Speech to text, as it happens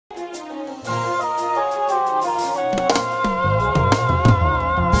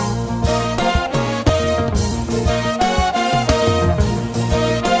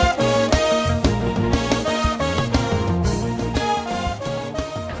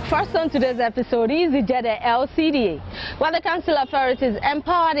First on today's episode is Ijede LCDA, where the council authorities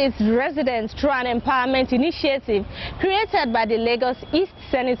empowered its residents through an empowerment initiative created by the Lagos East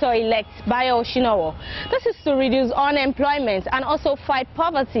Senator-elect Bayo Osinowo. This is to reduce unemployment and also fight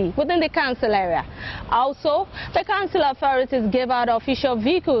poverty within the council area. Also, the council authorities gave out official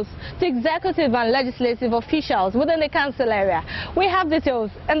vehicles to executive and legislative officials within the council area. We have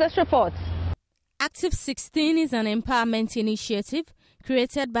details in this report. Active 16 is an empowerment initiative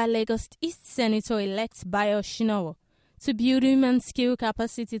created by Lagos East Senator-elect Bayo Osinowo to build human skill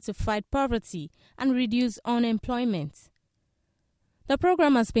capacity to fight poverty and reduce unemployment. The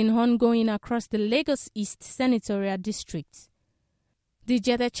program has been ongoing across the Lagos East Senatorial District. The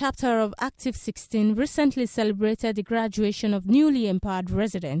Ijede chapter of Active 16 recently celebrated the graduation of newly empowered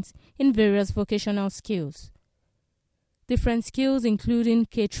residents in various vocational skills. Different skills including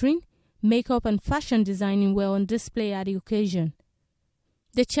catering, makeup and fashion designing were on display at the occasion.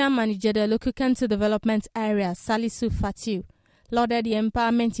 The chairman Ijede Local Council Development Area, Salisu Fatiu, lauded the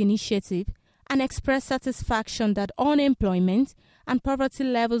empowerment initiative and expressed satisfaction that unemployment and poverty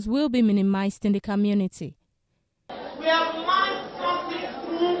levels will be minimized in the community. We have marked something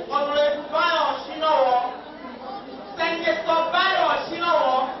through Honorable Bayo Osinowo, Senator Bayo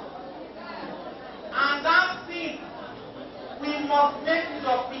Osinowo, and that thing we must make use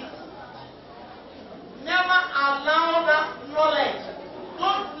of it. Never allow that knowledge.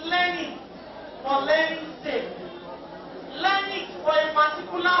 Don't learn it for learning's sake. Learn it for a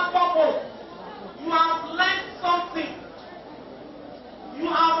particular purpose. You have learned something. You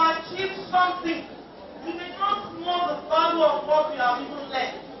have achieved something. You may not know the value of what you have even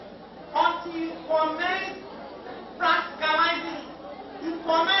learned until you commence practicalizing it. You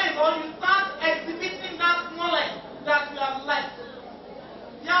commence or you start exhibiting that knowledge that you have learned.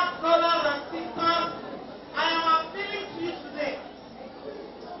 Dear brothers and sisters, I am appealing to you today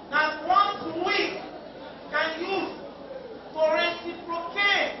that what we can use to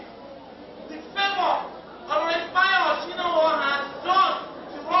reciprocate the favor Honorable Bayo Osinowo has done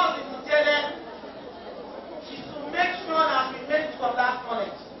to us in Ijede is to make sure that we make use of that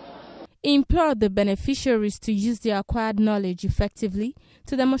knowledge. He implored the beneficiaries to use their acquired knowledge effectively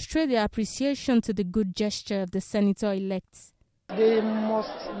to demonstrate their appreciation to the good gesture of the senator-elects. They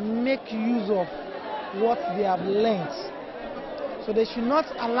must make use of what they have learned. So they should not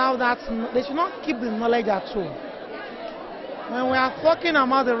allow that, they should not keep the knowledge at home. When we are talking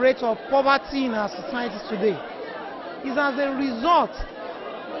about the rate of poverty in our society today, it's as a result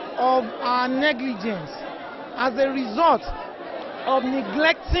of our negligence, as a result of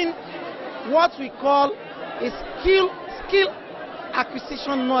neglecting what we call a skill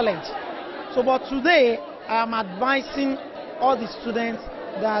acquisition knowledge. So but today, I am advising all the students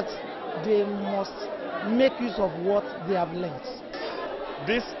that they must make use of what they have learned.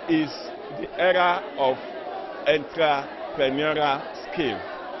 This is the era of entrepreneurial skill.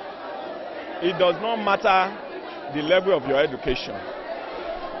 It does not matter the level of your education.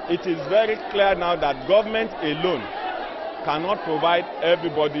 It is very clear now that government alone cannot provide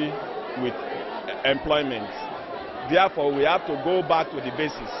everybody with employment. Therefore, we have to go back to the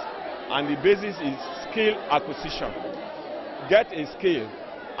basis, and the basis is skill acquisition. Get a skill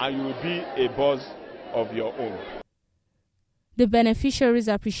and you will be a boss of your own. The beneficiaries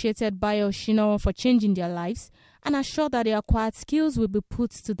appreciated Bayo Osinowo for changing their lives and assured that their acquired skills will be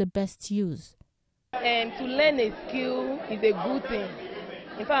put to the best use. And to learn a skill is a good thing.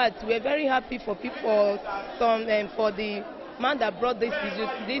 In fact, we're very happy for people, for the man that brought this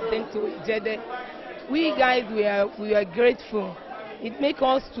thing to Ijede. We guys, we are grateful. It makes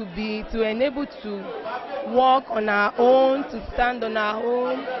us to enable to walk on our own, to stand on our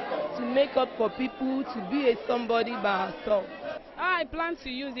own, to make up for people, to be a somebody by ourselves. I plan to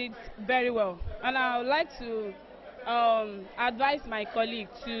use it very well, and I would like to advise my colleague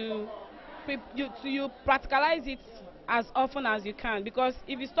to practicalize it as often as you can, because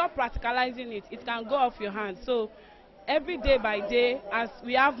if you stop practicalizing it, it can go off your hands. So every day by day, as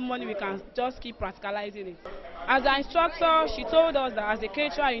we have money, we can just keep practicalizing it. As an instructor, she told us that as a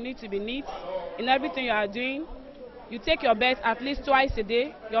caterer, you need to be neat in everything you are doing. You take your bath at least twice a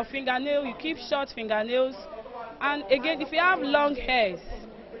day. Your fingernail, you keep short fingernails. And again, if you have long hairs,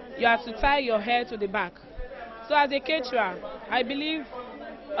 you have to tie your hair to the back. So as a caterer, I believe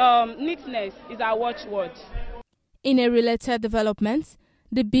neatness is our watchword. In a related development,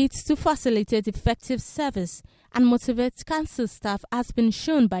 the bid to facilitate effective service and motivate council staff has been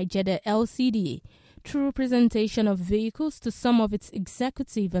shown by Ijede LCDA through presentation of vehicles to some of its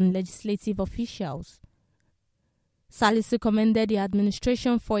executive and legislative officials. Salisu commended the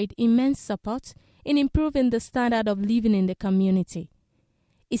administration for its immense support in improving the standard of living in the community.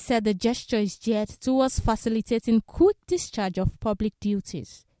 He said the gesture is geared towards facilitating quick discharge of public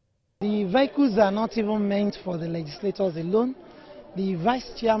duties. The vehicles are not even meant for the legislators alone. The vice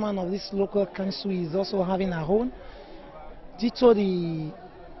chairman of this local council is also having a own. Ditto the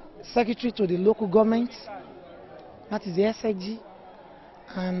secretary to the local government, that is the SIG,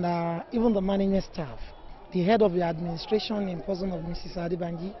 and even the management staff. The head of the administration in person of Mrs.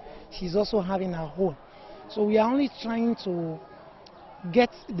 Adebanji, she's also having a own. So we are only trying to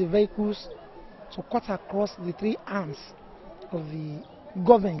get the vehicles to cut across the three arms of the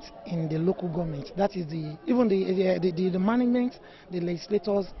government in the local government. That is even the management, the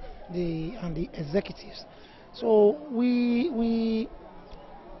legislators, and the executives. So we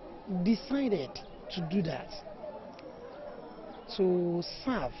decided to do that, to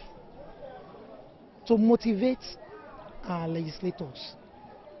serve, to motivate our legislators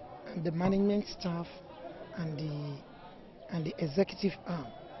and the management staff and the executive arm,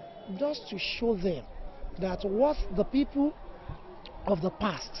 just to show them that what the people of the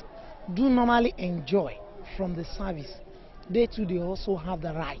past do normally enjoy from the service, they too they also have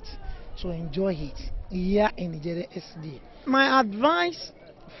the right to enjoy it here in Ijede LCDA. My advice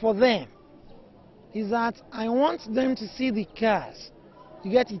for them is that I want them to see the cars,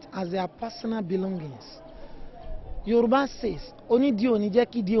 you get it, as their personal belongings. Yoruba says, "Oni di oni je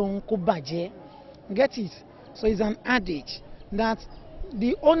ki di ohun ko baje." Get it? So it's an adage that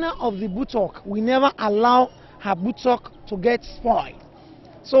the owner of the buttock will never allow her buttock to get spoiled.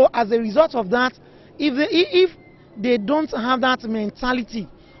 So as a result of that, if they don't have that mentality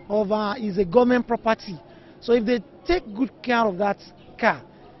of is a government property, so if they take good care of that car,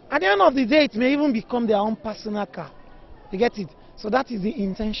 at the end of the day it may even become their own personal car. You get it? So that is the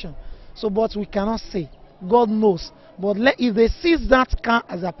intention. So but we cannot say, God knows, but if they seize that car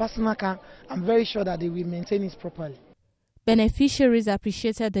as a personal car, I'm very sure that they will maintain it properly. Beneficiaries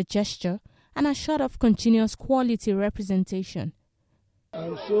appreciated the gesture and assured of continuous quality representation.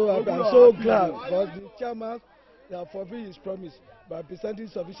 I'm so glad because the chairman fulfilled his promise by presenting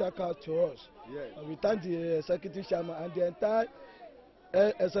sufficient cars to us. Yes. And we thank the executive chairman and the entire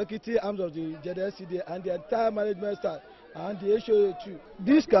executive arms of the Ijede LCDA and the entire management staff and the HOA too.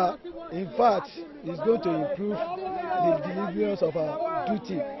 This car, in fact, is going to improve the delivery of our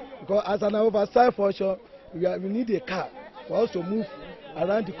duty, because as an oversight function, we need a car for us to move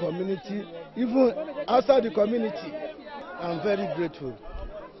around the community, even outside the community. I'm very grateful.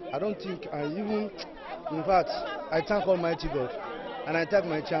 I don't think in fact, I thank Almighty God and I thank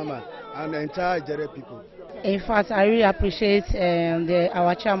my chairman and the entire Ijede people. In fact, I really appreciate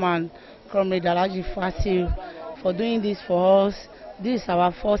our chairman, Comrade Alhaji Fasil, for doing this for us. This is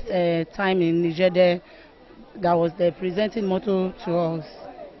our first time in Ijede that was presenting motto to us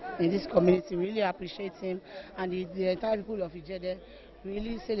in this community. Really appreciate him, and the entire people of Ijede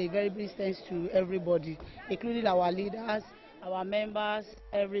really say a very big thanks to everybody, including our leaders, our members,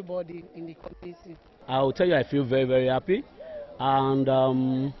 everybody in the community. I will tell you, I feel very, very happy, and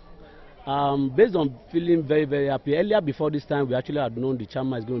based on feeling very, very happy. Earlier, before this time, we actually had known the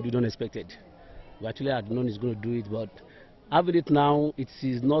chairman is going to do it unexpected. We actually had known he's going to do it, but having it now, it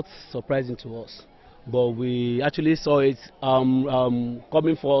is not surprising to us. But we actually saw it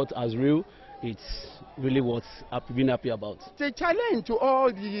coming forth as real. It's really what I've been happy about. It's a challenge to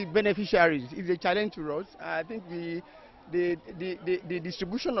all the beneficiaries. It's a challenge to us. I think the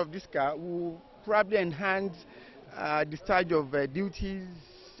distribution of this car will probably enhance discharge of duties,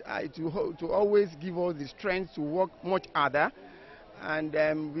 to always give us the strength to work much harder, and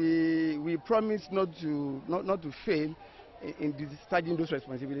we promise not to fail in discharging those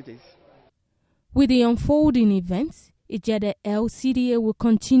responsibilities. With the unfolding events, Ijede LCDA will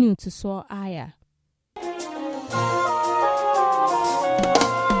continue to soar higher.